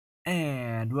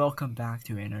And welcome back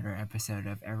to another episode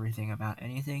of Everything About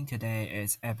Anything. Today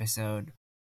is episode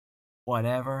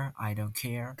whatever, I don't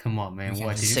care. Come on, You man. can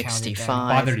What did just you count it can you down.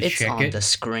 bother 65. to It's check on it? the Can you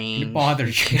screen. bother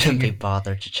You couldn't checking be it?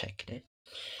 bothered to check it.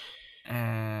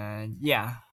 And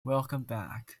yeah, welcome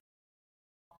back.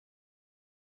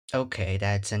 Okay,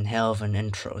 that's an hell of an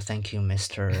intro. Thank you,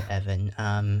 Mr.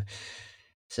 Evan.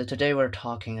 So today we're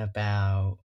talking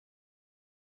about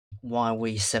why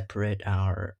we separate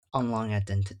our online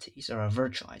identities or our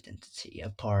virtual identity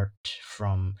apart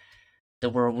from the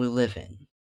world we live in.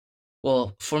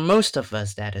 Well, for most of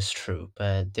us that is true,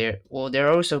 but there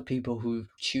are also people who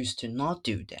choose to not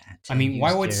do that I and mean, why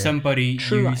use would their somebody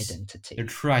true use their identity.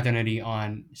 true identity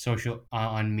on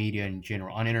on media in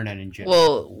general, on internet in general,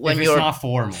 Well, if when it's you're not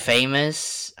formal?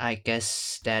 famous, I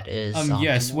guess that is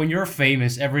Yes, when optimal. you're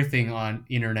famous, everything on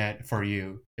internet for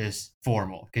you is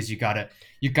formal because you got a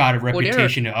Well, there are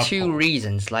reputation to two uphold.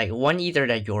 reasons. Like one, either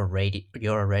that you're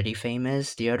already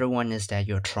famous. The other one is that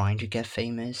you're trying to get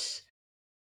famous.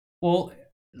 Well,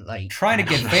 Like trying to I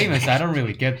get don't famous, I don't know.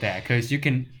 really get that because you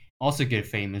can also get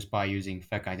famous by using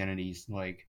fake identities,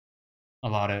 like a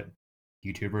lot of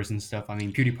YouTubers and stuff. I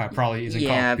mean, PewDiePie probably isn't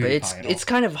called Yeah, but it's PewDiePie at it's all.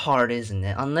 kind of hard, isn't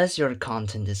it? Unless your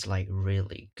content is like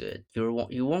really good,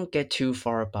 you won't get too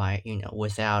far by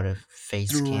without a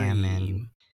face cam and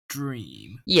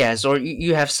Dream. yes, or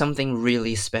you have something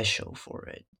really special for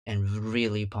it and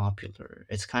really popular.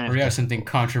 It's kind Or of you have something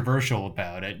difficult. controversial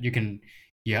about it. You can,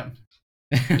 yep.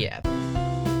 Yeah.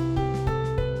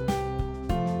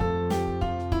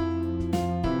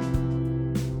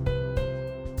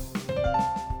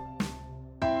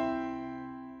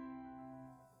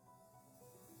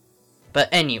 But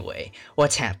anyway,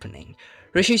 what's happening?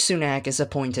 Rishi Sunak is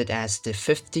appointed as the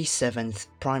 57th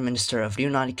Prime Minister of the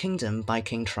United Kingdom by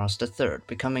King Charles III,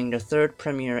 becoming the third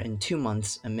Premier in 2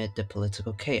 months amid the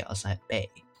political chaos at bay.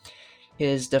 He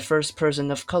is the first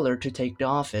person of colour to take the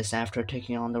office after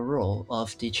taking on the role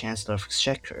of the Chancellor of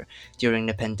Exchequer during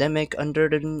the pandemic under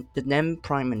the then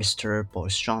Prime Minister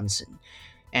Boris Johnson,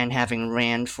 and having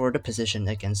ran for the position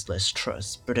against Liz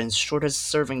Truss, Britain's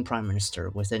shortest-serving Prime Minister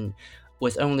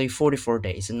with only 44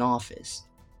 days in office.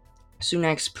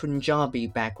 Sunak's Punjabi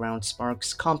background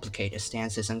sparks complicated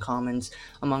stances and comments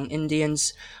among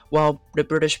Indians, while the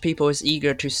British people is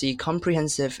eager to see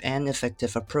comprehensive and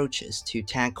effective approaches to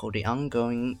tackle the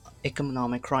ongoing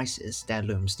economic crisis that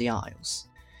looms the Isles.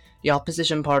 The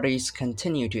opposition parties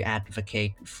continue to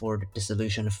advocate for the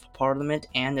dissolution of Parliament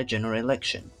and a general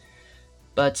election,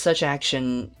 but such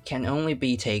action can only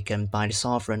be taken by the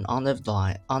sovereign on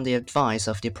the advice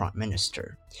of the Prime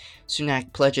Minister.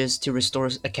 Sunak pledges to restore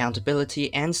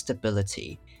accountability and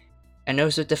stability, and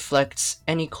also deflects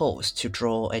any calls to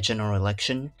draw a general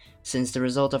election, since the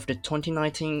result of the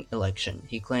 2019 election,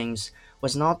 he claims,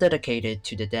 was not dedicated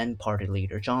to the then party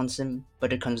leader Johnson, but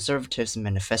the Conservatives'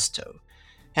 manifesto.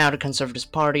 How the Conservative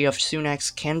Party of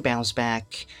Sunak's can bounce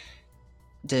back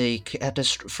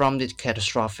from the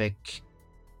catastrophic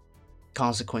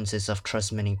consequences of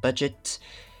Truss-winning budget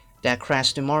that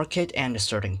crashed the market and the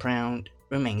sterling pound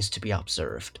remains to be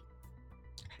observed.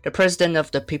 The President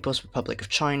of the People's Republic of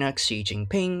China, Xi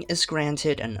Jinping, is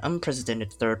granted an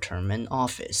unprecedented third term in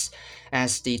office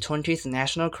as the 20th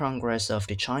National Congress of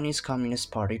the Chinese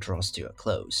Communist Party draws to a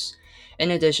close.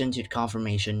 In addition to the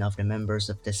confirmation of the members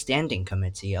of the Standing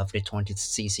Committee of the 20th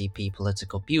CCP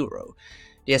Political Bureau,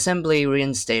 the Assembly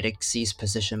reinstated Xi's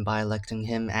position by electing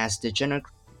him as the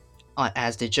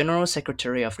General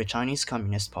Secretary of the Chinese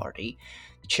Communist Party,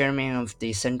 the Chairman of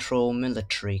the Central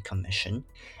Military Commission,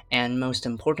 and most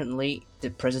importantly, the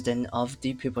President of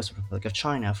the People's Republic of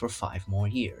China for 5 more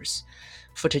years.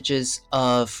 Footages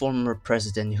of former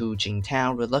President Hu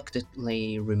Jintao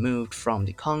reluctantly removed from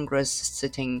the Congress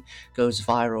sitting goes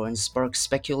viral and sparks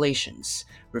speculations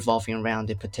revolving around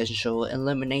the potential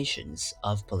eliminations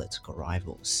of political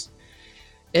rivals.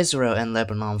 Israel and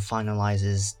Lebanon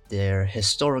finalizes their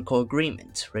historical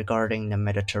agreement regarding the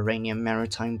Mediterranean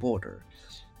maritime border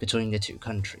between the two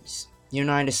countries. The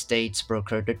United States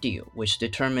brokered a deal which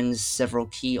determines several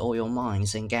key oil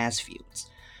mines and gas fields.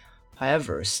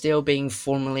 However, still being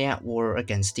formally at war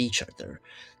against each other,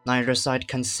 neither side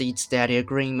concedes that the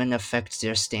agreement affects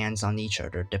their stance on each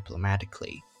other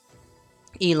diplomatically.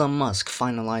 Elon Musk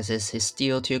finalizes his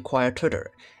deal to acquire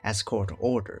Twitter as court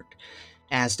ordered,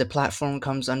 as the platform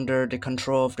comes under the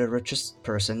control of the richest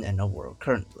person in the world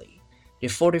currently. The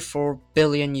 44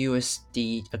 billion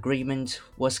USD agreement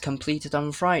was completed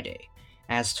on Friday,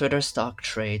 as Twitter stock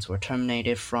trades were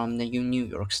terminated from the New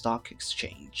York Stock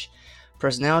Exchange.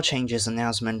 Personnel changes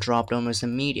announcement dropped almost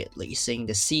immediately, seeing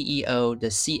the CEO, the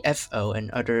CFO,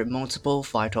 and other multiple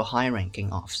vital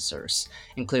high-ranking officers,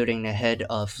 including the head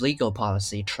of legal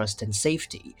policy, trust, and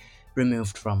safety,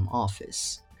 removed from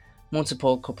office.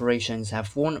 Multiple corporations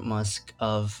have warned Musk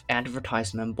of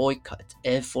advertisement boycott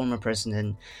if former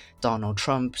President Donald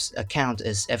Trump's account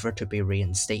is ever to be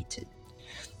reinstated.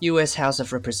 U.S. House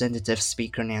of Representatives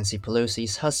Speaker Nancy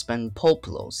Pelosi's husband, Paul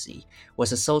Pelosi,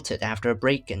 was assaulted after a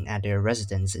break-in at their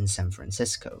residence in San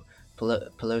Francisco,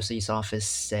 Pelosi's office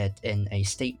said in a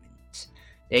statement.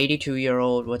 The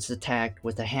 82-year-old was attacked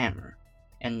with a hammer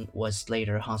and was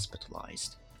later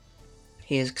hospitalized.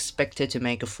 He is expected to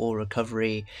make a full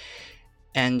recovery,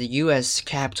 and the U.S.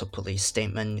 Capitol Police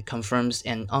statement confirms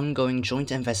an ongoing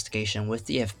joint investigation with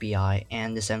the FBI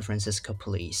and the San Francisco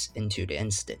Police into the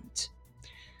incident.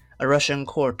 A Russian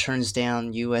court turns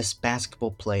down U.S. basketball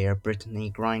player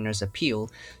Brittany Griner's appeal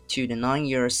to the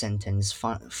 9-year sentence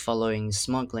following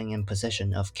smuggling and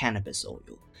possession of cannabis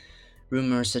oil.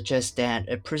 Rumors suggest that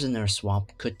a prisoner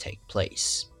swap could take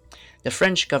place. The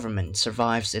French government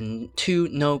survives two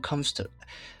no confidence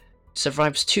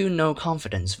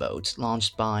votes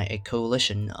launched by a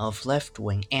coalition of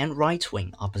left-wing and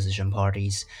right-wing opposition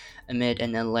parties amid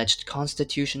an alleged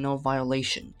constitutional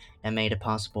violation that made it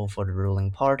possible for the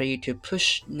ruling party to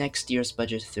push next year's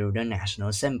budget through the National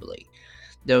Assembly.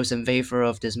 Those in favor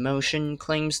of this motion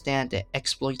claims that the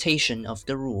exploitation of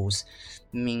the rules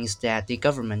means that the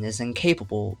government is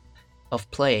incapable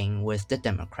of playing with the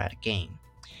democratic game.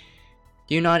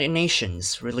 The United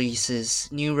Nations releases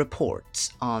new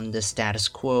reports on the status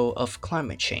quo of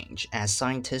climate change as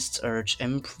scientists urge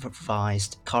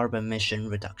improvised carbon emission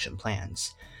reduction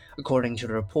plans. According to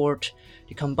the report,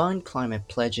 the combined climate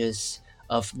pledges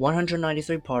of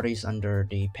 193 parties under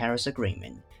the Paris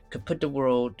Agreement could put the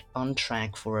world on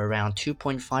track for around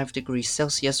 2.5 degrees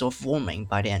Celsius of warming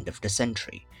by the end of the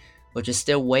century, which is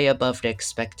still way above the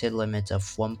expected limit of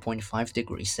 1.5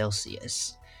 degrees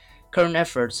Celsius. Current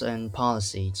efforts and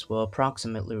policies will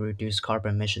approximately reduce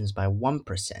carbon emissions by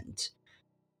 1%,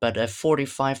 but a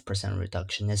 45%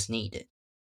 reduction is needed.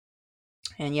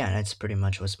 And yeah, that's pretty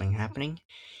much what's been happening.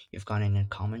 You've got any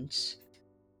comments?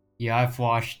 Yeah, I've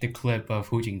watched the clip of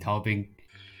Hu Jintao being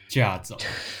架走.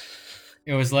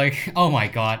 It was like, oh my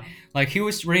god, like he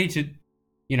was ready to,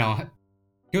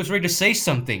 he was ready to say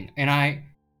something, and I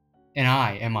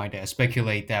and my dad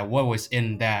speculate that what was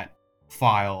in that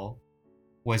file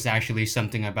was actually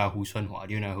something about Hu Chunhua.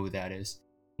 Do you know who that is?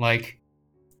 Like,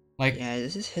 yeah,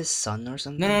 is this his son or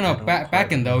something? No.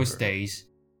 Back in those days,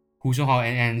 Hu Chunhua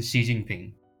and Xi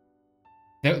Jinping,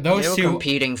 those they two were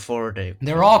competing for the.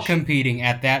 They're all competing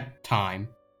at that time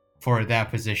for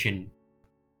that position,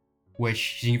 which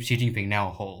Xi Jinping now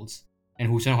holds, and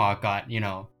Hu Chunhua got,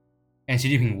 and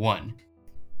Xi Jinping won,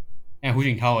 and Hu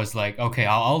Jintao was like, okay,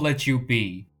 I'll let you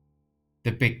be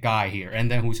the big guy here,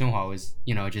 and then Hu Chunhua was,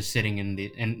 just sitting in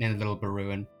the little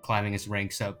baru and climbing his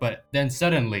ranks up. But then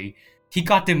suddenly he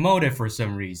got demoted for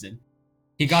some reason.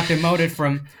 He got demoted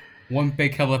from one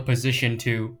big hella position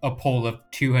to a poll of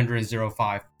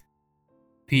 205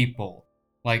 people,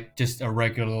 like just a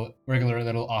regular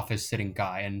little office sitting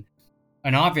guy,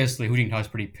 and obviously Hu Jintao was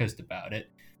pretty pissed about it.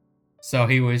 So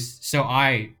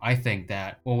I think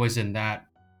that what was in that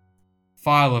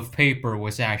file of paper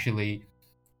was actually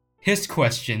his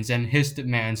questions and his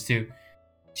demands to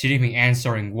Xi Jinping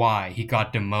answering why he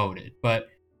got demoted. But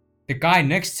the guy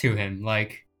next to him,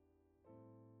 like,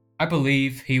 I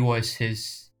believe he was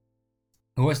his...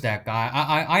 Who was that guy?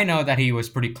 I know that he was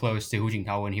pretty close to Hu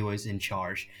Jintao when he was in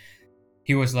charge.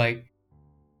 He was like,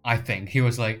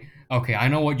 okay, I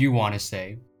know what you want to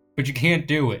say, but you can't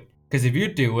do it. Because if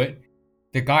you do it,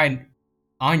 the guy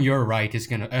on your right is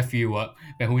gonna F you up,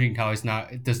 but Hu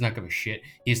Jintao does not give a shit.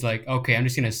 He's like, okay, I'm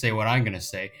just gonna say what I'm gonna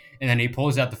say. And then he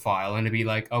pulls out the file and to be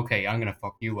like, okay, I'm gonna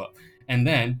fuck you up. And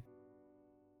then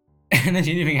Xi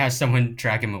Jinping has someone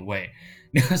drag him away.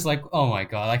 It was like, oh my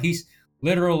god, like he's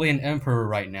literally an emperor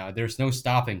right now. There's no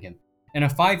stopping him. And a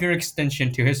 5-year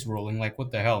extension to his ruling, like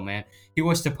what the hell, man? He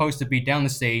was supposed to be down the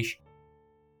stage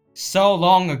so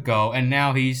long ago, and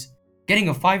now he's getting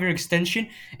a 5-year extension.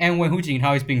 And when Hu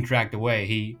Jintao is being dragged away,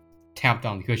 he tapped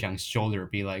on Li Keqiang's shoulder,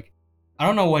 be like, I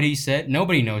don't know what he said.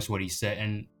 Nobody knows what he said,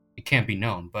 and it can't be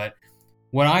known. But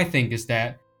what I think is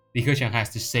that Li Keqiang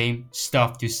has the same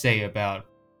stuff to say about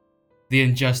the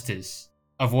injustice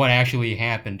of what actually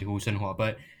happened to Hu Chunhua.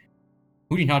 But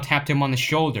Hu Jintao tapped him on the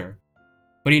shoulder,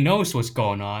 but he knows what's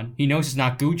going on. He knows it's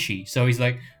not Gucci, so he's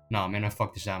like, nah, man, I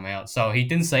fucked this out. So he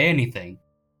didn't say anything.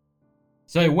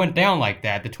 So it went down like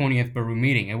that, the 20th Baru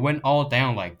meeting. It went all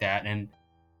down like that, and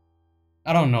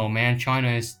I don't know, man. China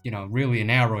is, really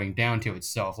narrowing down to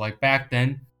itself. Like back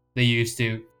then, they used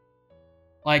to,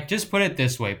 like, just put it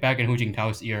this way: back in Hu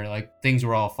Jintao's era, like things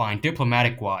were all fine,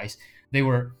 diplomatic wise. They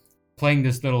were playing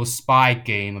this little spy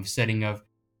game of setting up.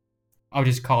 I'll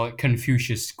just call it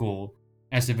Confucius School,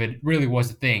 as if it really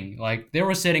was a thing. Like they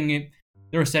were setting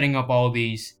up all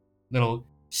these little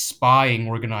spying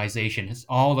organizations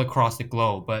all across the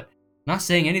globe, but not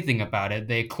saying anything about it.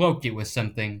 They cloaked it with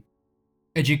something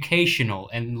educational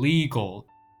and legal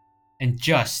and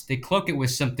just. They cloak it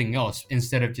with something else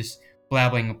instead of just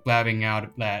blabbing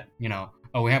out that,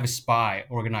 oh, we have a spy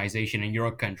organization in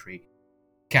your country.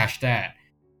 Catch that.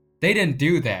 They didn't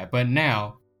do that, but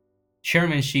now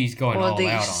Chairman Xi's going Well, all they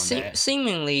out on that.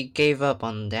 seemingly gave up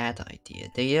on that idea.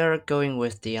 They are going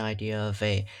with the idea of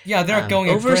a Yeah, they're going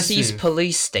overseas aggressive.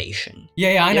 police station.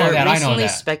 Yeah, I There know are that. I know recently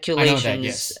that. speculations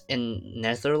Yes. in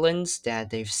Netherlands that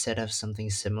they've set up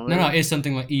something similar. No, it's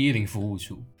something like 110服务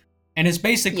处, and it's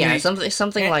basically Yeah,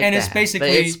 something like and that. But it's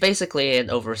basically basically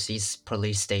an overseas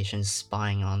police station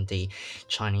spying on the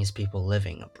Chinese people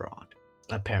living abroad,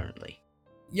 apparently.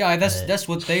 yeah, that's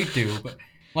what they do. But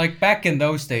like back in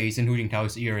those days in Hu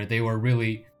Jintao's era, they were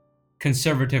really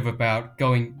conservative about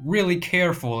going really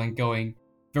careful and going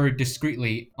very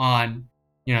discreetly on,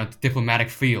 the diplomatic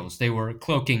fields. They were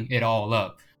cloaking it all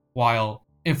up while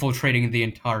infiltrating the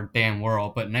entire damn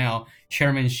world. But now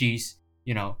Chairman Xi's,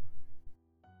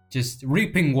 just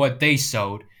reaping what they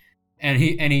sowed, and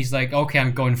he's like, okay,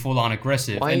 I'm going full on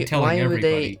aggressive and telling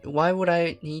everybody. Why would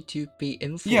I need to be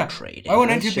infiltrated? Why would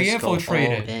I Let's need to be just go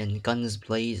infiltrated? all in, guns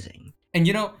blazing. And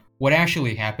you know what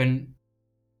actually happened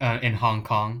in Hong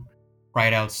Kong,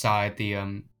 right outside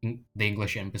the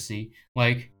English embassy?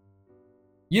 Like,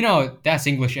 that's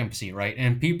English embassy, right?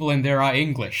 And people in there are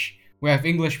English. We have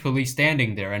English police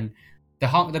standing there, and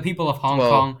the people of Hong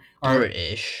Kong are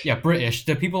British. Yeah, British.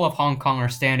 The people of Hong Kong are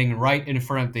standing right in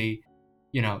front of the,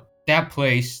 that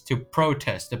place to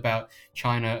protest about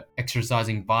China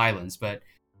exercising violence. But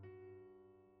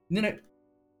then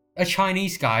a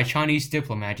Chinese guy, a Chinese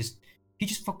diplomat, he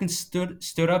just fucking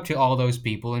stood up to all those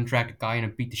people and dragged a guy in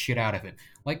and beat the shit out of him.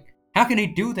 Like, how can he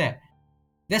do that?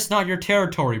 That's not your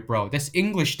territory, bro. That's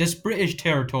English. That's British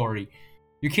territory.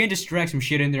 You can't just drag some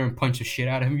shit in there and punch the shit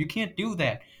out of him. You can't do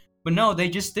that. But no, they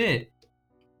just did.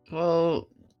 Well,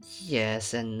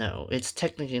 yes and no. It's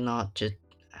technically not just.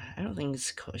 I don't think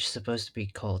it's supposed to be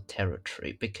called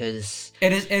territory because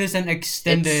it is an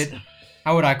extended.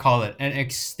 How would I call it? An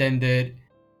extended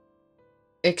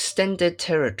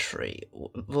territory.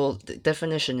 Well, the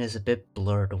definition is a bit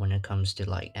blurred when it comes to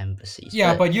like embassies.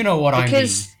 Yeah, but you know what I mean.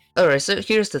 Alright, so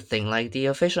here's the thing: like the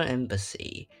official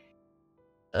embassy,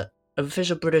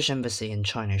 official British embassy in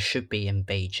China should be in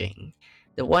Beijing.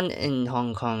 The one in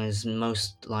Hong Kong is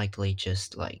most likely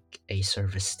just like a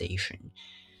service station.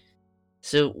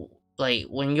 So, like,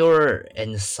 when you're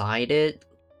inside it,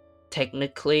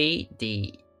 technically,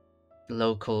 the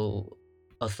local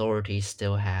authorities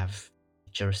still have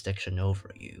jurisdiction over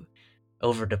you,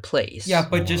 over the place. Yeah,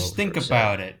 but just think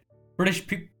about it.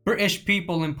 British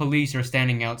people and police are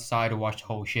standing outside to watch the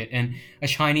whole shit, and a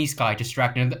Chinese guy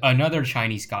distracted another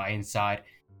Chinese guy inside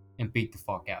and beat the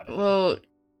fuck out of him. Well,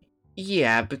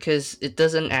 yeah, because it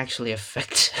doesn't actually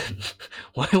affect them.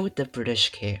 Why would the British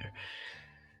care?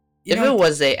 If it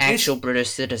was a actual British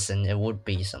citizen, it would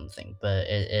be something, but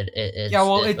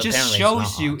it just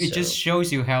shows you. It just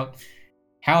shows you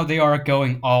how they are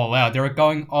going all out. They're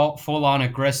going all full on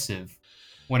aggressive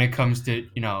when it comes to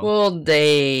Well,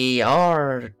 they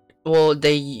are. Well,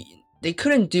 they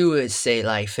couldn't do it, say,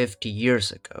 like 50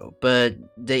 years ago, but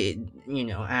they,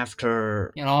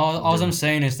 after. All I'm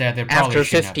saying is that they're probably after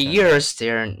 50 years,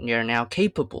 they're now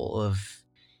capable of,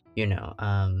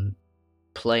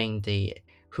 playing the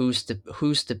who's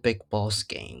the big boss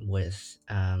game with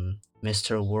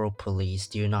Mr. World Police,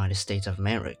 the United States of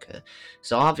America.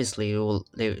 So obviously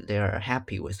they are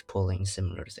happy with pulling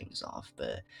similar things off.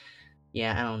 But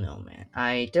yeah, I don't know, man.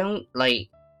 I don't like.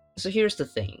 So here's the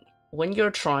thing: when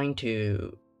you're trying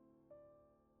to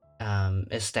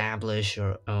establish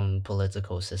your own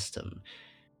political system,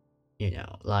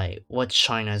 like what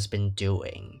China's been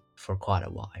doing for quite a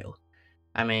while.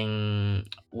 I mean,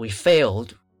 we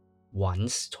failed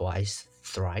once, twice,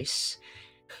 thrice.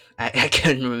 I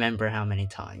can't remember how many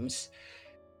times.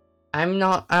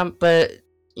 But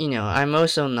I'm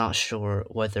also not sure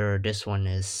whether this one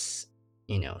is,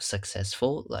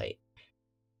 successful. Like,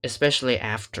 especially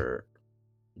after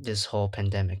this whole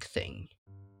pandemic thing.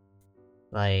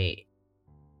 Like,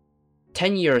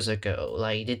 10 years ago,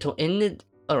 like in the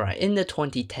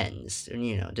 2010s,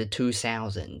 the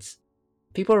 2000s,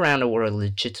 people around the world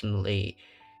legitimately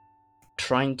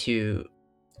trying to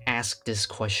ask this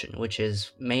question, which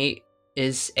is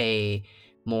a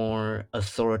more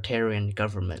authoritarian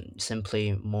government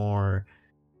simply more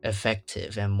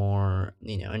effective and more,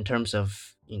 in terms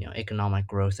of, economic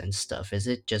growth and stuff? Is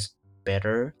it just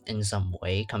better in some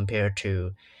way compared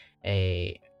to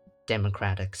a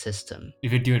democratic system?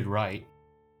 If you do it right.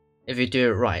 If you do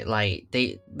it right, like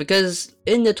because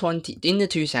in the 2000s,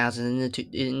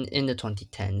 in the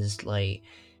 2010s, like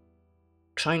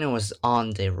China was on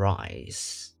the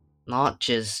rise, not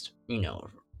just,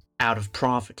 out of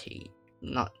poverty,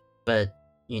 not but,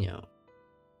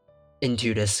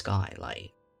 into the sky,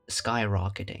 like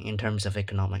skyrocketing in terms of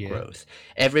economic Yeah. growth.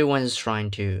 Everyone's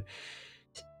trying to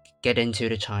get into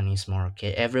the Chinese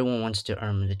market. Everyone wants to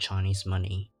earn the Chinese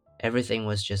money. Everything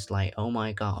was just like, oh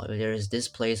my god, there is this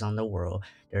place on the world.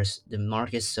 The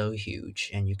market's so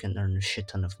huge, and you can earn a shit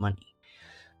ton of money.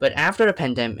 But after the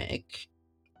pandemic,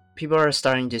 people are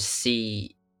starting to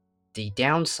see the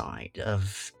downside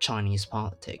of Chinese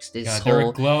politics. This their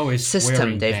whole glow is system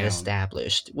wearing they've down.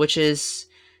 established, which is,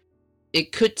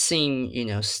 it could seem,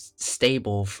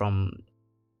 stable from,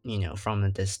 from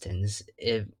a distance.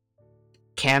 It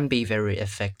can be very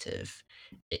effective,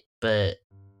 but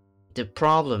the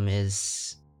problem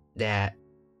is that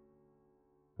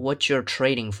what you're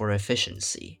trading for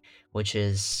efficiency, which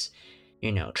is,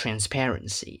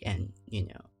 transparency and,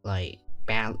 like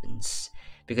balance,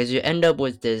 because you end up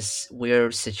with this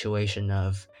weird situation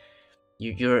of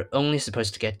you're only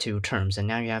supposed to get 2 terms, and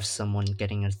now you have someone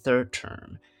getting a 3rd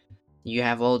term. You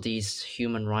have all these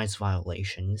human rights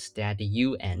violations that the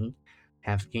UN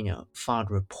have, filed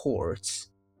reports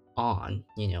on,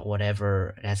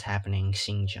 whatever that's happening in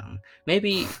Xinjiang.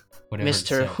 Maybe Whatever it Mr.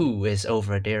 said. Hu is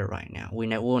over there right now.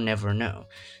 We'll never know.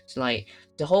 It's like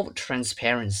the whole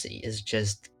transparency is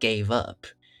just gave up.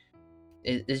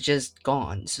 It's just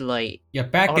gone. So like, Yeah,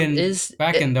 back in those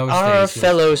are days,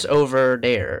 fellows over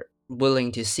there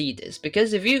willing to see this?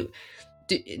 Because if you,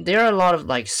 there are a lot of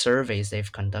like surveys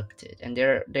they've conducted, and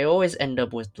they always end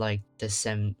up with like the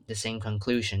same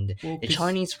conclusion. The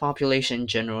Chinese population in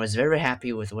general is very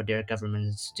happy with what their government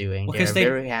is doing. They're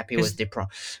very happy with the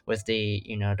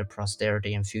the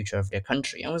prosperity and future of their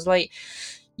country. I was like,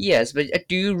 yes, but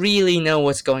do you really know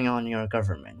what's going on in your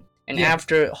government? And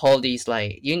after all these,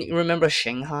 like, you remember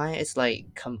Shanghai? It's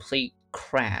like complete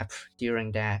crap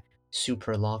during that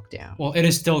super lockdown. Well, it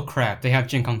is still crap. They have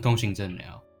健康通行证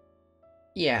now.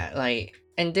 Yeah, like,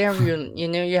 and they have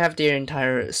you have their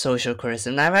entire social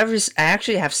criticism. I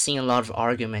actually have seen a lot of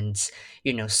arguments,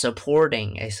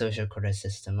 supporting a social credit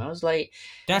system. I was like,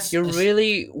 you're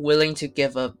really willing to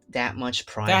give up that much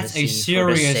privacy? That's a for the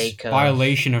serious sake of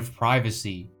violation of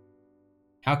privacy.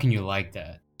 How can you like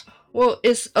that? Well,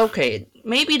 it's okay.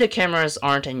 Maybe the cameras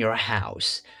aren't in your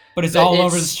house, but it's all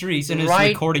over the streets, and right,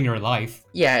 it's recording your life.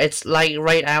 Yeah, it's like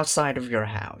right outside of your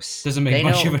house. Doesn't make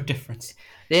much of a difference.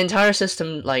 The entire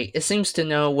system, like, it seems to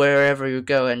know wherever you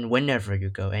go and whenever you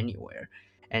go anywhere.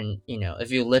 And,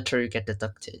 if you literally get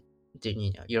deducted,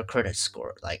 then, your credit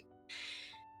score, like,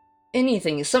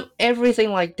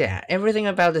 everything like that. Everything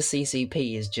about the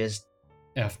CCP is just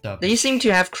effed up. They seem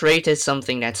to have created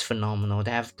something that's phenomenal.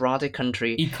 They have brought the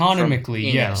country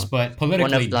economically, from, yes, but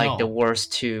politically, one of like no. the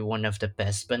worst to one of the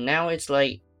best. But now it's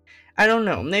like, I don't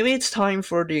know. Maybe it's time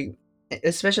for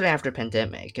especially after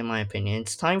pandemic, in my opinion,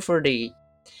 it's time for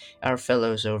our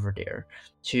fellows over there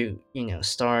to,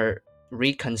 start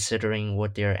reconsidering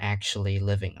what they're actually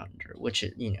living under, which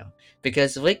is,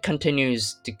 because if it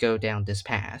continues to go down this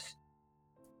path,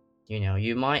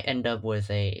 you might end up with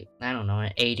an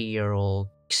 80-year-old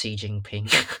Xi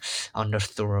Jinping on the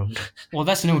throne. Well,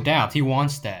 that's no doubt. He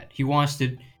wants that. He wants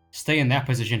to stay in that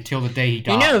position till the day he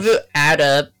dies. If you add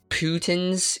up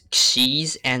Putin's,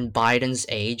 Xi's, and Biden's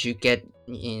age, you get,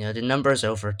 the numbers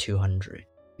over 200.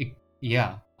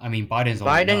 Yeah. I mean, Biden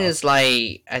is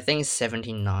like, I think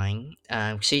 79.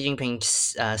 Xi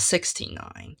Jinping's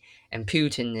 69, and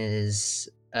Putin is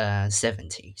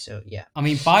 70. So yeah. I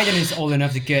mean, Biden is old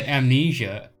enough to get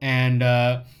amnesia, and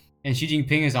Xi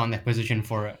Jinping is on that position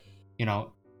for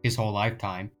his whole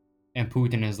lifetime, and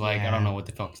Putin is like, I don't know what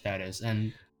the fuck that is,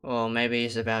 and well, maybe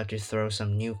he's about to throw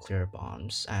some nuclear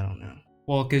bombs. I don't know.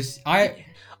 Well, because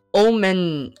old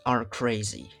men are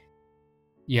crazy.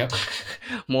 Yep.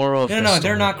 Moral of the No, story.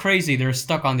 they're not crazy. They're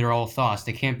stuck on their old thoughts.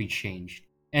 They can't be changed.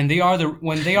 And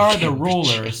when they are the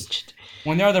rulers,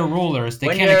 they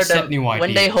can't accept new ideas.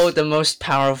 When they hold the most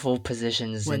powerful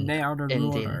positions, they are the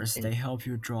rulers, they help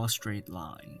you draw straight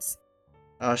lines.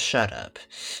 Oh, shut up.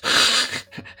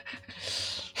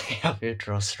 They help you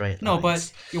draw straight lines. No,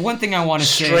 but one thing I want to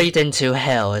say... Straight into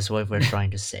hell is what we're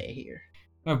trying to say here.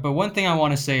 But one thing I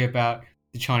want to say about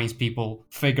the Chinese people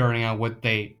figuring out what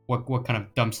kind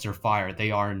of dumpster fire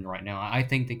they are in right now. I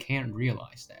think they can't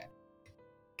realize that.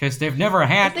 Because they've never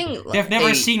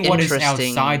seen what is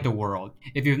outside the world.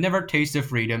 If you've never tasted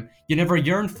freedom, you never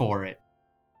yearn for it,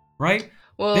 right?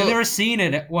 They've never seen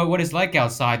it. What it's like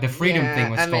outside, the freedom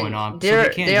thing, what's going on. So they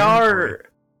can't yearn for it.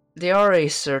 There are a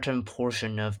certain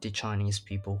portion of the Chinese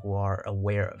people who are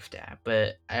aware of that,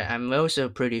 but I'm also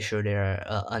pretty sure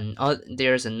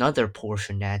there's another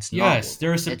portion that's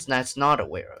that's not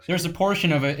aware of. There's a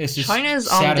portion of it is just China's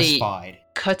satisfied. On the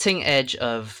cutting edge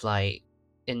of like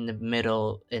in the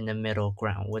middle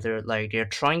ground, whether like they're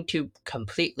trying to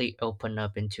completely open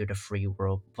up into the free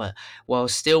world, but while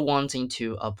still wanting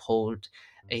to uphold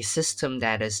a system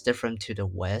that is different to the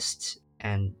West,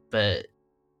 but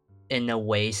in a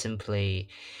way simply,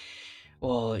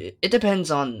 well, it depends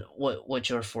on what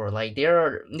you're for. Like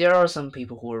there are some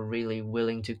people who are really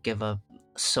willing to give up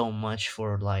so much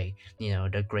for like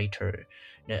the greater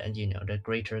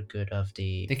good of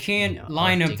the. They can't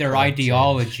line up their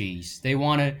ideologies. They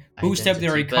want to boost up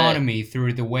their economy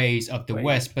through the ways of the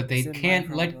West, but they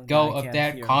can't let go of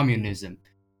that communism.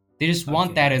 They just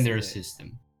want that in their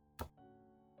system.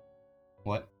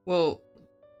 What? Well,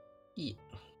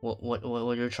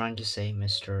 what you're trying to say,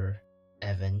 Mr.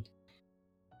 Evan?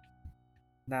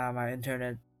 Nah, my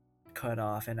internet cut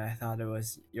off, and I thought it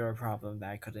was your problem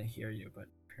that I couldn't hear you, but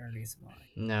apparently it's mine.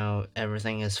 No,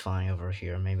 everything is fine over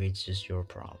here. Maybe it's just your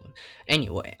problem.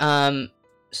 Anyway,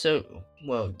 so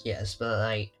well, yes, but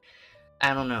like,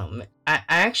 I don't know. I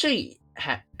actually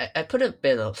I put a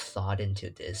bit of thought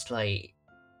into this, like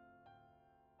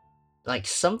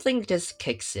something just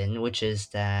kicks in, which is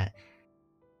that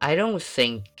I don't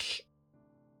think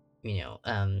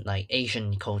like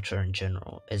Asian culture in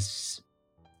general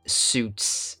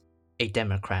suits a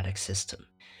democratic system.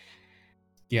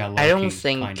 Yeah, I don't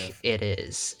think it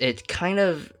is. It kind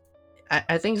of,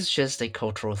 I think it's just a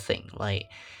cultural thing. Like,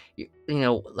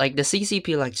 like the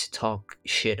CCP likes to talk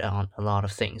shit on a lot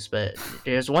of things, but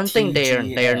there's one thing they're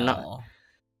not.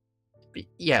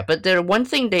 Yeah, but one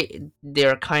thing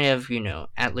they're kind of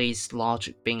at least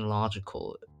being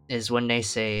logical is when they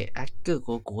say 各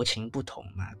国国情不同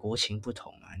嘛，国情不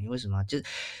同嘛，你为什么？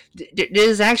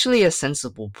 There's actually a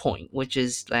sensible point, which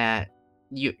is that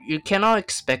you cannot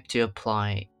expect to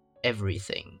apply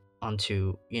everything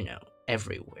onto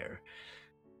everywhere,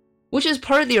 which is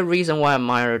part of the reason why I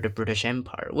admire the British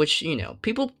Empire, which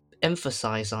people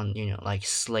emphasize on like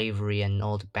slavery and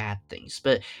all the bad things,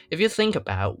 but if you think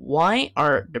about why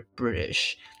are the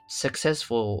British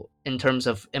successful in terms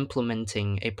of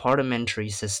implementing a parliamentary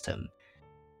system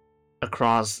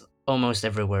across almost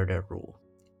everywhere they rule,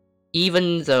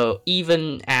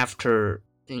 even after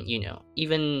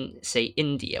even say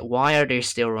India, why are they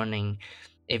still running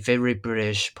a very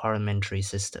British parliamentary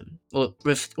system? Well,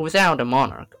 without a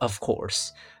monarch, of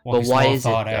course. Well, but why is it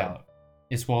out?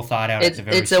 It's well thought out.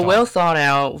 It's a well thought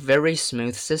out, very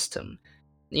smooth system.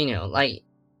 Like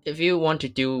if you want to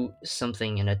do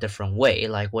something in a different way,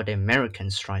 like what the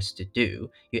Americans tries to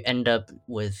do, you end up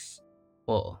with,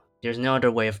 well, there's no other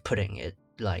way of putting it,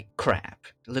 like crap.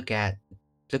 Look at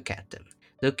them.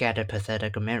 Look at the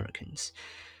pathetic Americans.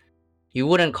 You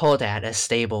wouldn't call that a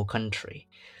stable country.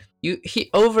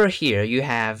 Over here you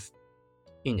have,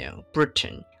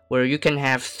 Britain, where you can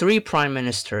have 3 prime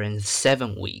ministers in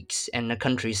 7 weeks and the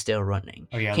country's still running.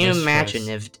 Oh, yeah, can you imagine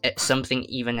if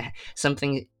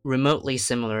something remotely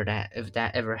similar if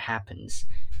that ever happens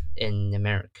in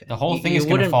America? The whole thing is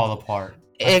going to fall apart.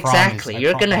 Exactly.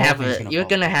 You're gonna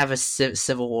have a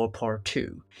civil war part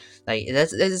 2. Like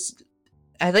that's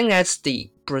I think that's the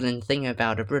brilliant thing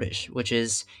about the British, which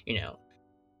is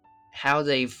how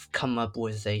they've come up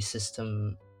with a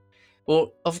system.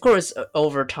 Well, of course,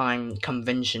 over time,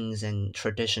 conventions and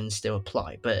traditions still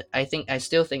apply, but I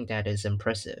still think that is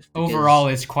impressive. Overall,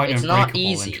 it's quite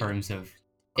unbreakable in terms of.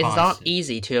 It's not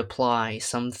easy to apply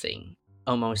something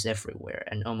almost everywhere,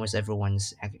 and almost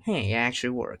everyone's hey, it actually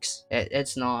works.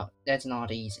 That's not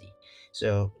easy.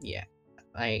 So yeah,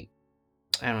 I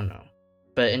don't know,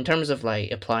 but in terms of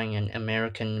like applying an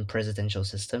American presidential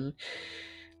system,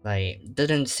 like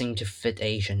didn't seem to fit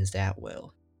Asians that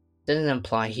well. Didn't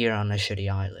apply here on a shitty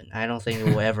island. I don't think it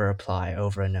will ever apply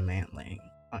over in the mainland.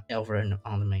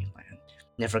 On the mainland,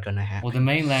 never gonna happen. Well, the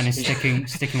mainland is sticking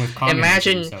with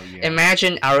communism.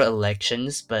 Imagine our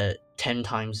elections, but 10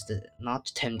 times not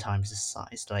 10 times the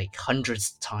size, like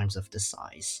hundreds of times of the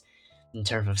size in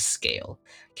terms of scale.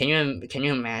 Can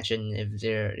you imagine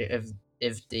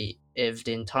if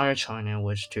the entire China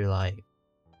was to like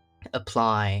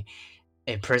apply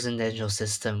a presidential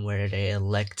system where they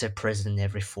elect a president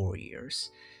every 4 years?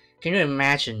 Can you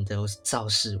imagine those 造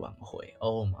势晚会?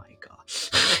 Oh my god,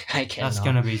 I cannot. That's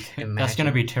gonna be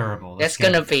imagine. terrible. That's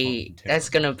gonna gonna be be. fucking That's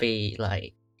terrible. gonna be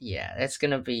like. Yeah, that's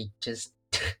gonna be just.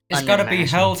 It's gotta be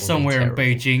held unimaginably somewhere in terrible.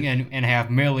 Beijing and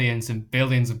have millions and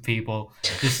billions of people.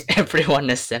 Just Everyone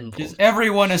assembled.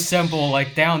 everyone assemble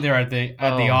like down there at the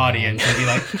Oh, audience man. and be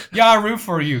like, "Yeah, I root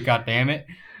for you, goddammit."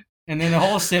 And then the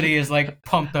whole city is like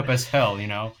pumped up as hell,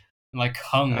 and like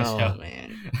hung as Oh hell.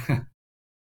 man.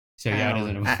 So yeah, it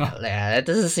doesn't apply. Yeah, that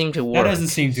doesn't seem to work. That doesn't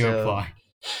seem to so, apply.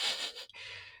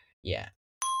 Yeah.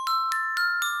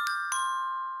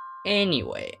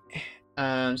 Anyway,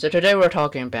 so today we're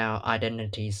talking about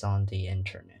identities on the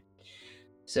internet.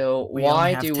 So We only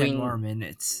why have do 10 we? more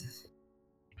minutes.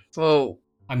 Well,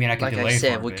 I mean, I can like I delay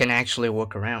said, for a we bit. can actually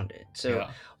work around it. So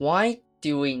Yeah. why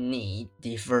do we need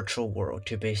the virtual world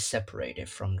to be separated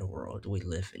from the world we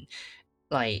live in?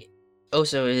 Like,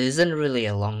 also, it isn't really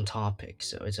a long topic,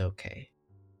 so it's okay.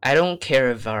 I don't care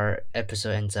if our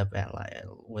episode ends up at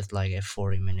with like a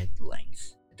 40-minute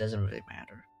length. It doesn't really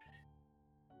matter.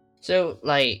 So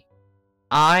like,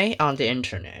 on the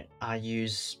internet, I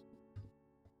use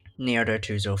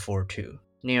Nearder2042.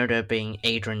 Nearder being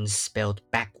Adrian spelled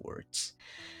backwards.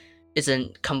 It's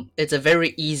a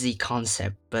very easy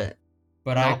concept, but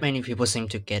not many people seem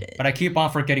to get it. But I keep on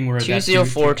forgetting where that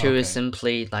 2042 is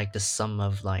simply like the sum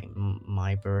of like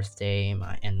my birthday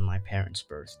and my parents'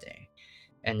 birthday,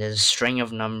 and there's a string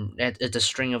of It's a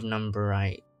string of number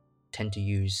I tend to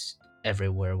use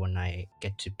everywhere when I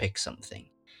get to pick something,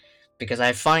 because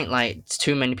I find like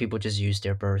too many people just use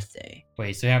their birthday.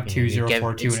 Wait, so you have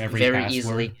 2042 in every very password?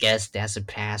 easily guessed as a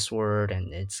password,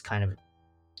 and it's kind of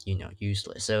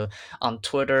useless. So on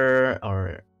Twitter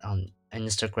or on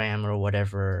Instagram or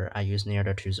whatever, I use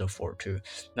Nearder2042.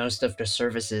 Most of the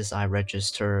services I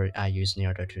register, I use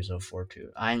Nearder2042.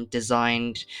 I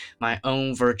designed my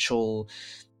own virtual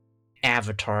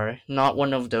avatar, not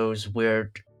one of those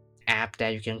weird app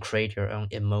that you can create your own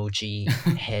emoji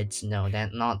heads. No,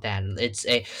 not that. It's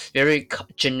a very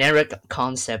generic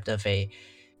concept of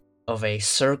a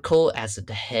circle as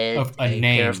the head, of a a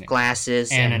name, pair of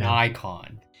glasses, and an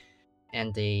icon,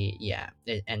 and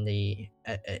the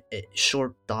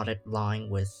short dotted line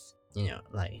with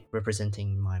like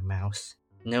representing my mouth.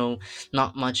 No,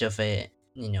 not much of a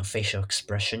facial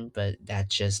expression, but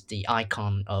that's just the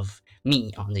icon of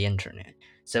me on the internet.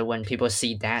 So when people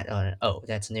see that, oh,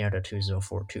 that's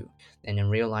Nearder2042, and in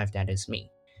real life that is me.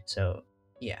 So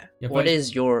yeah, what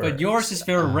is your? But yours is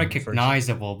very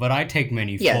recognizable. But I take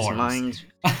many forms. Yes, mine's.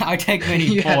 I take many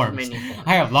You have forms. many forms.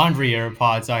 I have laundry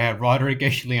AirPods. I have Roderick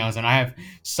Echelians, and I have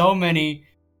so many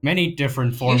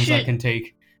different forms I can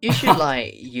take. You should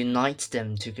like unite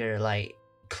them together, like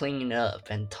clean up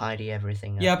and tidy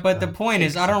everything up. Yeah, but the point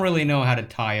is, I don't really know how to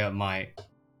tie up my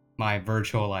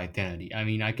virtual identity. I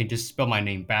mean, I can just spell my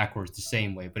name backwards the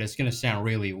same way, but it's gonna sound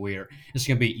really weird. It's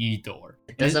gonna be Idor.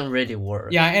 It doesn't really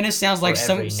work. Yeah, and it sounds like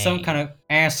some kind of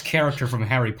ass character from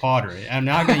Harry Potter. I'm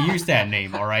not gonna use that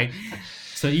name, all right?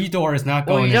 So Idor is not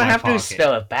going in my pocket. Well, you don't have to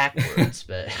spell it backwards,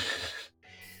 but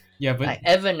yeah, but like,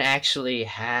 Evan actually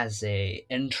has a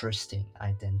interesting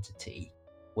identity,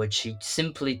 which he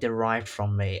simply derived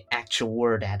from a actual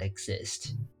word that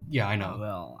exists. Yeah, I know.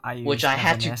 Well, which I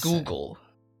had to Google.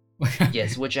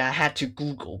 Yes, which I had to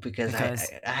Google because I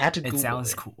had to Google it.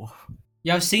 Sounds cool.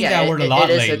 Yeah, I've seen that word a lot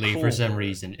lately for some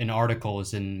reason in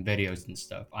articles and videos and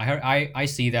stuff. I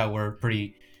see that word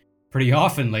pretty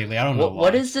often lately. I don't know why.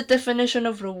 What is the definition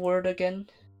of the word again?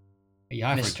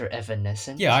 Yeah, Mr.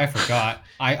 Evanescence. Yeah, I forgot.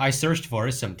 I searched for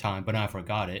it sometime, but I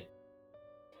forgot it.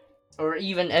 Or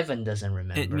even Evan doesn't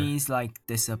remember. It means like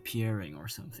disappearing or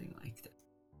something like that.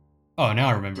 Oh, now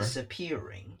I remember.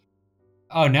 Disappearing.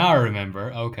 Oh, now I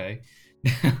remember. Okay.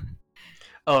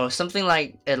 Oh, something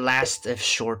like it lasts a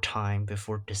short time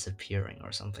before disappearing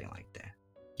or something like that.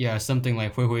 Yeah, something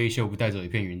like 挥挥衣袖不带走一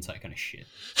片云彩 kind of shit.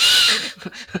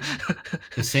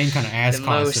 The same kind of ass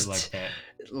concept like that.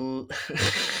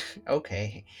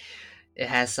 Okay. It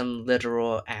has some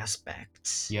literal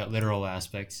aspects. Yeah, literal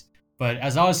aspects. But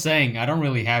as I was saying, I don't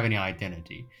really have any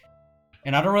identity.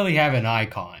 And I don't really have an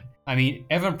icon. I mean,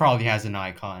 Evan probably has an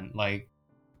icon, like,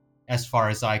 as far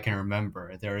as I can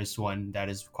remember, there is one that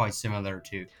is quite similar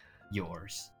to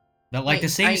yours. Like the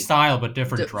same style but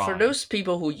different drawing. For those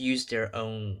people who use their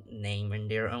own name and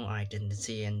their own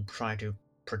identity and try to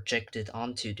project it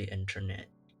onto the internet,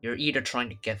 you're either trying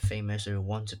to get famous or you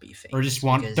want to be famous. Or just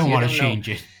don't want to change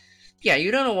it. Yeah,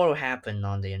 you don't know what will happen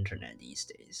on the internet these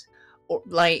days. Or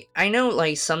like, I know,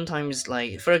 like sometimes,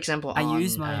 like for example, I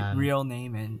use my real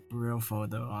name and real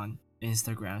photo on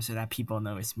Instagram so that people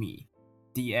know it's me.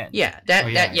 The end. Yeah, Oh,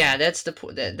 yeah, yeah. that's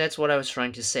the that's what I was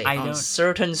trying to say. I On don't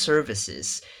certain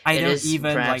services, I it don't is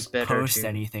even perhaps like better post to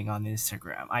anything on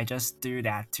Instagram. I just do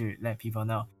that to let people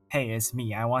know, hey, it's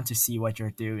me. I want to see what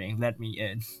you're doing. Let me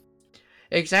in.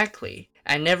 exactly.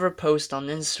 I never post on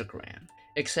Instagram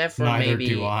except for Neither do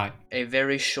maybe I. a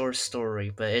very short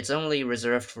story, but it's only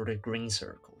reserved for the green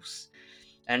circles.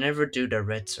 I never do the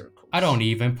red circles. I don't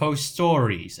even post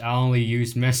stories. I only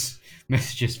use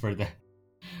messages for that.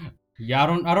 Yeah, I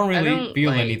don't I really don't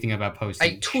feel like. anything about I posting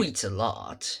shit. tweet a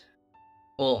lot.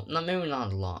 Well, maybe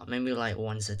not a lot. Maybe like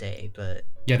once a day, but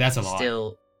Yeah, that's a lot.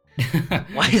 still.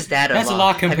 Why is that a That's a lot?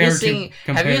 lot compared to Have you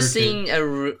compared to. seen a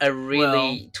Well, really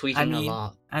I tweeting a mean,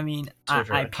 lot I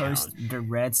Twitter post account? the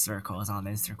red circles on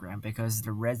Instagram because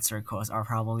the red circles are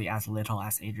probably as little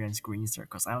as Adrian's green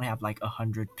circles. I only have like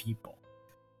 100 people.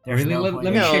 There's Really? no Let, point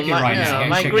let me in check it right now. using No, Let a me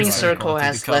my check it green green right now. circle circle to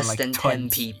has become less like than 10 20.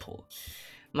 people.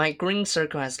 My green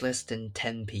circle has less than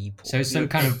 10 people. So it's some You're,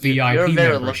 kind of you're VIP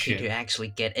very lucky to membership. actually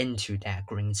get into that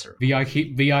green circle.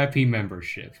 VIP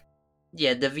membership.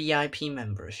 Yeah, the VIP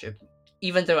membership.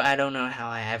 Even though I don't know how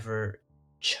I ever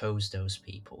chose those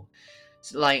people.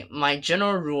 So, like, my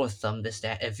general rule of thumb is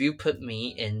that if you put me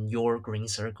in your green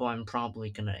circle, I'm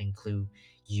probably gonna include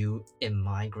you in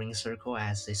my green circle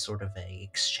as a sort of a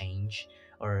exchange,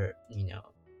 or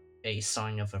a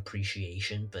sign of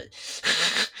appreciation. But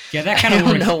Yeah, that I kind of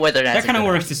don't works. know whether That that's a kind of good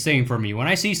works the idea. same for me. When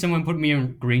I see someone put me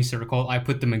in green circle, I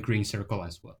put them in green circle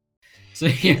as well. So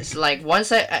yeah. Yes, like once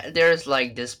there's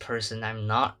like this person I'm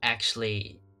not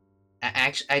actually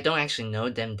I don't actually know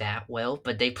them that well,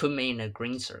 but they put me in a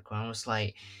green circle. I was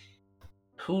like,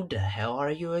 who the hell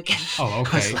are you again? Oh,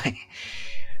 okay.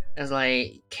 I was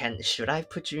like, should I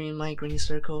put you in my green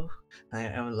circle?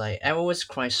 I was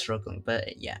quite struggling,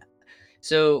 but yeah.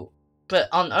 So, but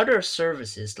on other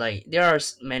services, like there are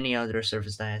many other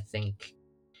services that I think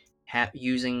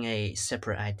using a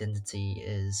separate identity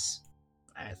is,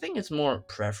 I think it's more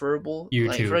preferable.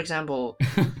 Like for YouTube. example,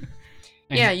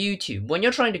 yeah, And YouTube. When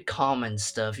you're trying to comment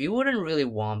stuff, you wouldn't really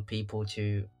want people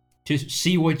to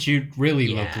see what you really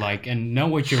look yeah. like and know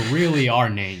what you really are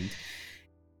named.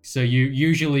 So you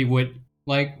usually would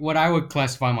like what I would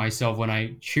classify myself when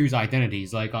I choose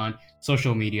identities. Like on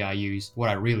social media, I use what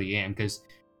I really am because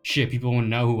shit, people won't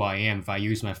know who I am if I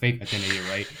use my fake identity,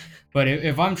 right? But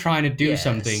if I'm trying to do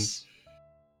something, Yes.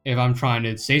 if I'm trying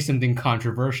to say something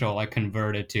controversial, I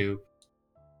convert it to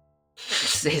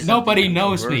Say something nobody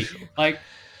knows me. controversial. Like,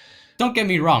 don't get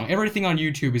me wrong, everything on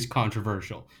YouTube is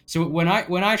controversial. So when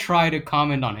I try to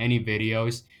comment on any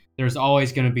videos, there's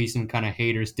always gonna be some kind of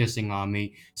haters dissing on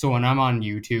me. So when I'm on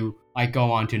YouTube, I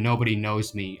go on to nobody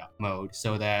knows me mode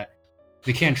so that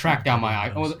they can't track down Nobody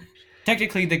my knows. well,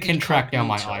 technically they can track down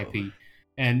my Incognito. IP.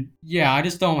 And yeah, I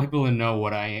just don't want people to know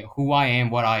what I am, who I am,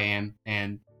 what I am,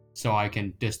 and so I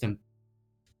can diss them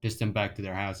back to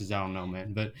their houses. I don't know,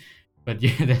 man, but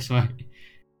yeah, that's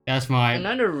my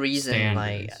Another reason,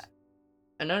 like standards.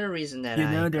 another reason that You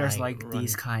know, there's I like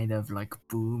these run. kind of like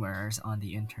boomers on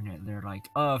the internet. They're like,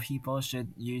 oh, people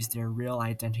should use their real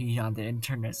identity on the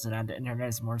internet so that the internet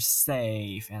is more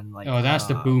safe and like, Oh, that's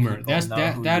the boomer. people know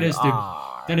who you That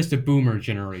are. is the boomer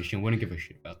generation. Wouldn't give a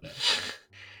shit about that.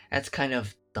 That's kind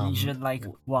of 你 dumb. should like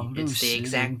网络 It's the 实名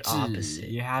exact 制. opposite.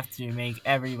 You have to make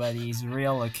everybody's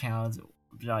real account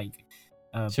like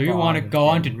So you want bought to with go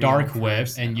their onto real dark web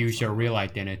person and or use your real something.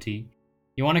 identity.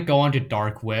 You want to go onto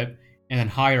dark web and then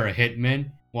hire a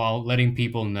hitman while letting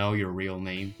people know your real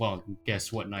name. Well,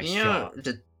 guess what? Nice You know job.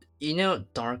 the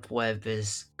dark web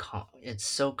is it's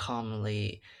so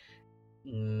commonly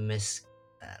mis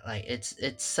like it's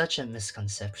such a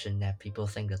misconception that people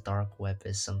think the dark web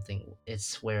is something,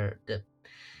 it's where the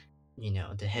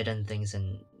hidden things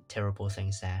and terrible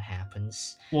things that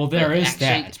happens. Well, there but is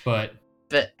actually that, but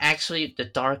but actually the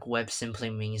dark web simply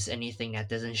means anything that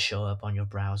doesn't show up on your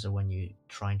browser when you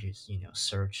trying to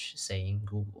search, say, in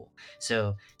Google.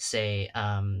 So say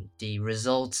the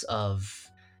results of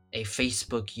a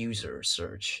Facebook user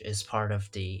search is part of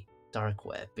the dark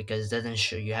web because it doesn't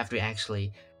show. You have to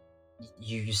actually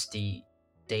use the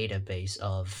database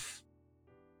of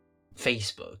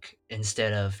Facebook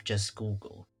instead of just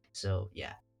Google. So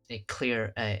yeah, a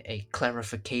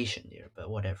clarification there, but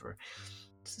whatever.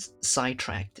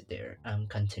 Sidetracked there.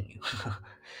 Continue.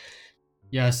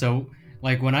 yeah, so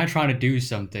like when I try to do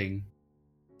something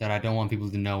that I don't want people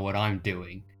to know what I'm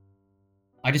doing,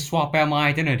 I just swap out my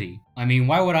identity. I mean,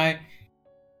 why would I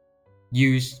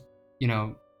use,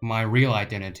 my real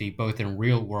identity both in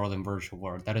real world and virtual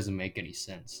world? That doesn't make any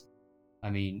sense.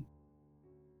 I mean,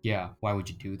 yeah, why would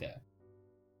you do that?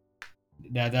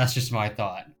 That's just my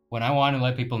thought. When I want to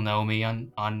let people know me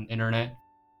on internet,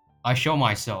 I show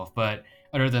myself, but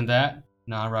Other than that,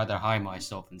 no, I'd rather hide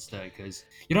myself instead, because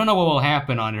you don't know what will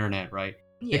happen on internet, right?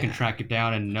 They can Yeah. track you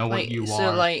down and know what you So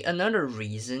are. like another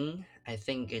reason I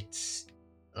think it's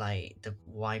like the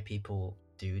why people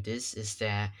do this is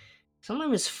that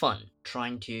sometimes it's fun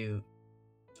trying to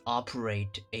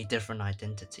operate a different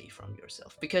identity from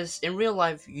yourself, because in real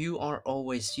life you are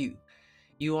always you.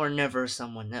 You are never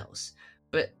someone else.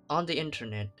 But on the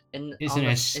internet, It's an in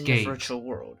the escape. virtual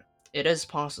world, it is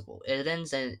possible.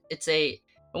 It's a,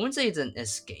 I wouldn't say it's an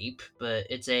escape, but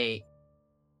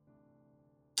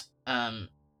um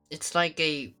it's like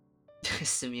a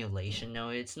simulation. No,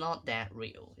 it's not that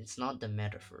real. It's not the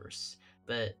metaverse,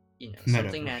 but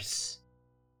something Metaverse. that's,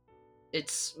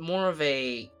 it's more of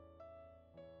a,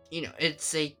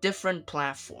 it's a different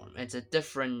platform. It's a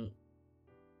different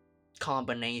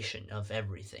combination of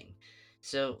everything.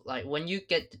 So like when you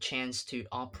get the chance to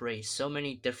operate so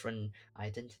many different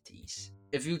identities,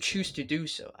 if you choose to do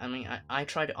so, I mean, I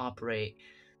try to operate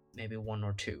maybe one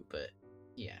or two, but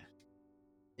yeah,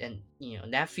 and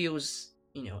that feels,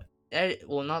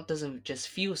 well, not doesn't just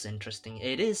feels interesting,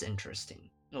 it is interesting,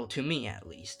 well, to me at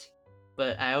least.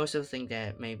 But I also think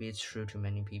that maybe it's true to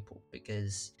many people,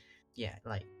 because yeah,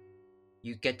 like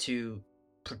you get to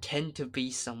pretend to be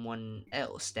someone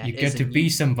else You that get to isn't be you.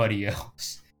 somebody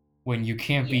else when you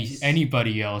can't be Yes.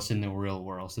 anybody else in the real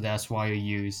world. So that's why you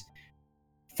use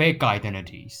fake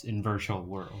identities in virtual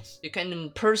worlds. You can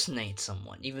impersonate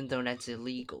someone, even though that's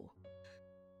illegal.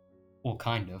 Well,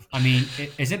 kind of. I mean,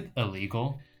 is it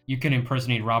illegal? You can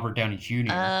impersonate Robert Downey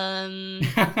Jr. Um,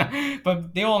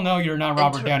 But they all know you're not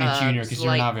Robert Downey Jr. because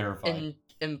you're not verified.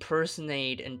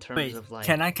 Impersonate in terms Wait, of like.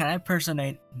 can I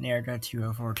personate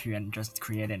Nerda2042 and just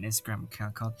create an Instagram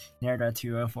account called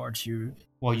Nerda2042?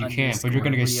 Well, you can, but you're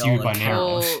gonna get sued by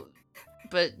Narrows. Well,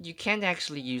 but you can't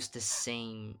actually use the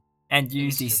same And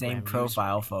use the same Instagram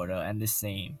profile username. photo and the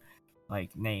same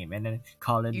like name, and then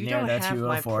call it You don't have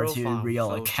my Nerda2042 profile real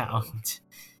photo. account.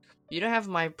 You don't have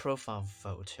my profile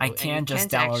photo. I and you can't just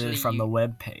can't download actually it from the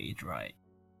web page, right?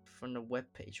 From the web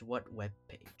page. What web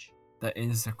page? The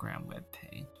Instagram web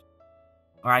page.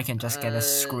 Or I can just get a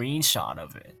screenshot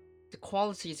of it. The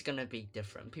quality is gonna be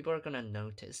different. People are gonna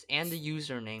notice, and the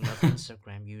username of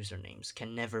Instagram usernames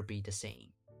can never be the same.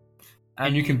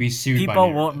 And you can be sued by people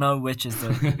Nero. won't know which is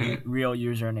the real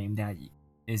username that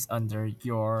is under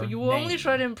your But you will name. only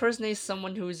try to impersonate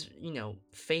someone who's,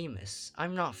 famous.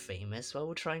 I'm not famous. Why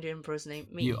would trying to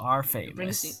impersonate me? You are It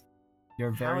brings famous.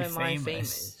 You're How very am I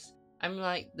famous? I'm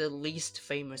like the least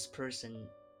famous person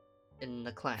in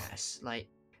the class. Like,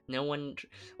 no one.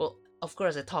 Well, of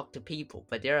course, I talk to people,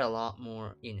 but there are a lot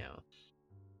more,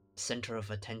 center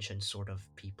of attention sort of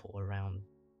people around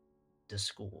the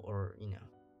school, or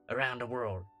around the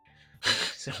world.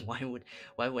 So why would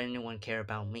anyone care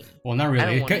about me? Well, not I really.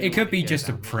 don't It want could, it anyone could to be care just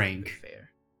a about me, to be prank. fair.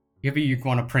 Maybe you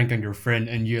want to prank on your friend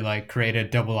and you like create a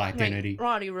double identity. Like,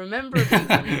 Roddy, remember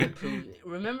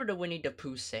the Winnie the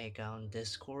Pooh saga on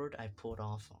Discord I pulled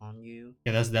off on you?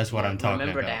 Yeah, that's what I'm talking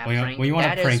Remember about. that When prank? you want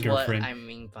That to prank is your what friend. I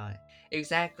mean by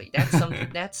exactly. That's something.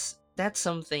 That's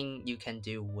something you can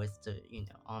do with the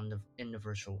in the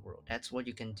virtual world. That's what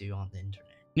you can do on the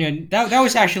internet. Yeah, that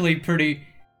was actually pretty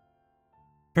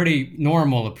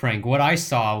normal a prank. What I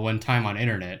saw one time on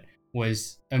internet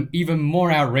was an even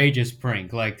more outrageous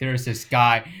prank. Like there's this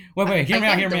guy. Wait, hear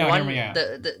me out.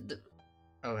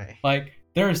 Okay. Like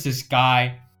there's this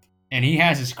guy, and he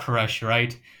has his crush,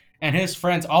 right? And his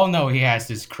friends all know he has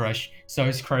this crush, so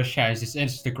his crush has this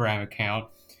Instagram account.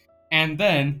 And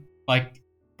then, like,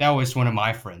 that was one of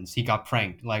my friends. He got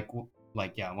pranked,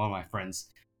 yeah, one of my friends.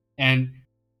 And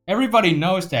everybody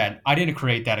knows that I didn't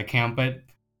create that account, but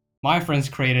my friends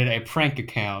created a prank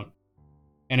account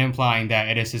and implying that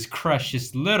it is his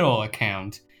crush's little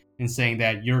account and saying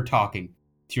that you're talking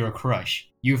to your crush.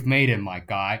 You've made him, my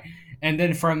guy. And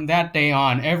then from that day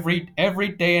on, every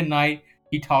day and night,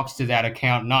 he talks to that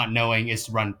account not knowing it's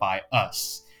run by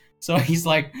us. So he's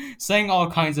like saying all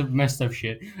kinds of messed up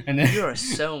shit, and then You're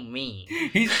so mean.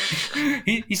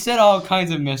 he said all kinds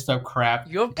of messed up crap,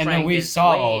 Your prank and then we is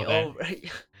saw way all that. over.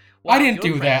 Wow, I didn't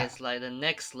your do prank that. is like the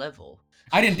next level.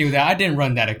 I didn't do that. I didn't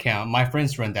run that account. My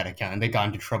friends run that account, and they got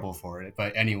into trouble for it.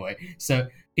 But anyway, so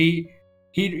he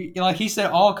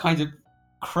said all kinds of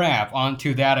crap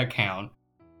onto that account,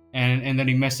 and then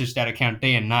he messaged that account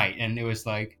day and night, and it was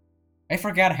like I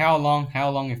forgot how long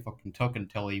it fucking took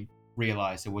until he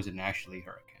realized it wasn't actually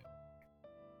her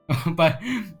account.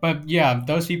 but yeah,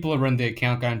 those people who run the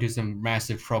account got into some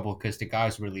massive trouble because the guy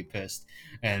was really pissed,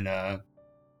 and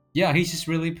yeah, he's just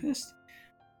really pissed.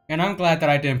 And I'm glad that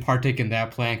I didn't partake in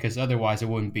that plan, because otherwise it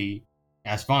wouldn't be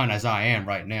as fun as I am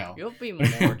right now. You'll be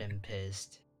more than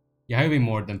pissed. Yeah, I'd be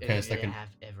more than If pissed. it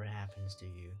ever happens to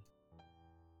you.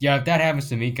 Yeah, if that happens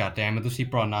to me, goddammit, those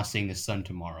people are not seeing the sun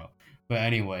tomorrow. But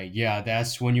anyway, yeah,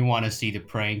 that's when you want to see the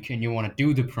prank and you want to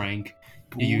do the prank.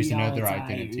 You use another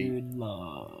identity.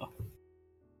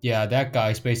 Yeah, that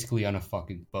guy's basically on a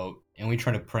fucking boat, and we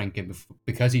try to prank him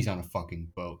because he's on a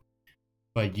fucking boat.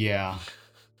 But yeah,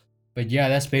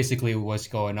 that's basically what's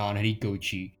going on. And he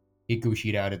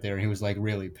Gucci'd out of there, and he was like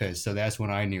really pissed. So that's when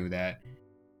I knew that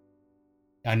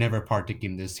I never partake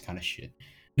in this kind of shit.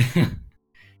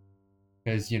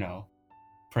 Because,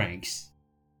 pranks.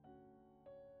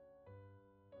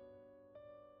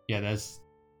 Yeah,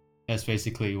 that's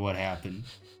basically what happened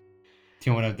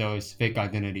to one of those fake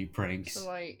identity pranks. So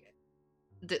like,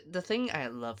 the thing I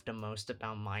loved the most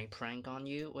about my prank on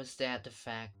you was that the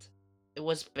fact it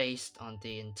was based on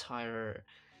the entire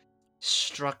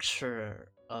structure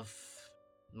of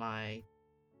my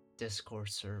Discord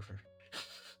server.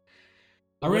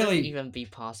 It wouldn't even be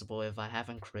possible if I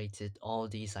haven't created all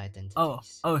these identities.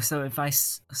 So if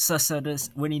so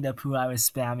this Winnie the Pooh I was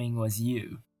spamming was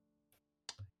you.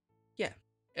 Yeah,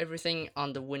 everything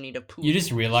on the Winnie the Pooh. You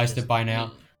just realized it by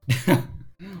now.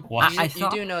 What? You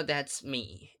do know that's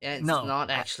me. It's not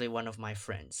actually one of my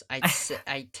friends.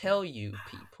 I tell you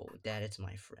people that it's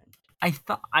my friend.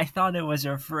 I thought it was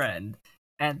your friend.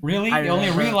 And really? You only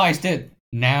realized it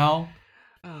now?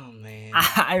 Oh man.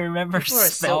 I remember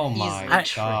oh my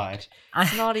god.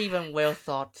 It's not even well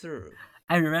thought through.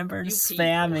 I remember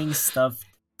spamming stuff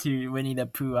to Winnie the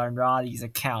Pooh on Roddy's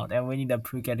account and Winnie the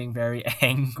Pooh getting very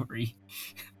angry.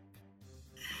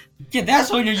 Yeah,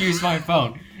 that's when you used my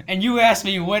phone. And you asked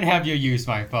me, when have you used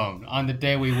my phone? On the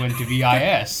day we went to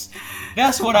VIS.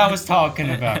 That's what I was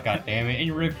talking about, goddammit. And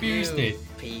you refused it.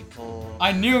 People.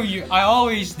 I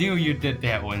always knew you did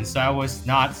that one, so I was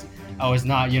not, I was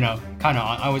not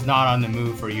on the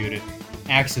move for you to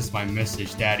access my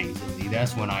message that easily.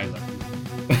 That's when I learned.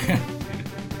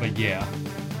 But yeah.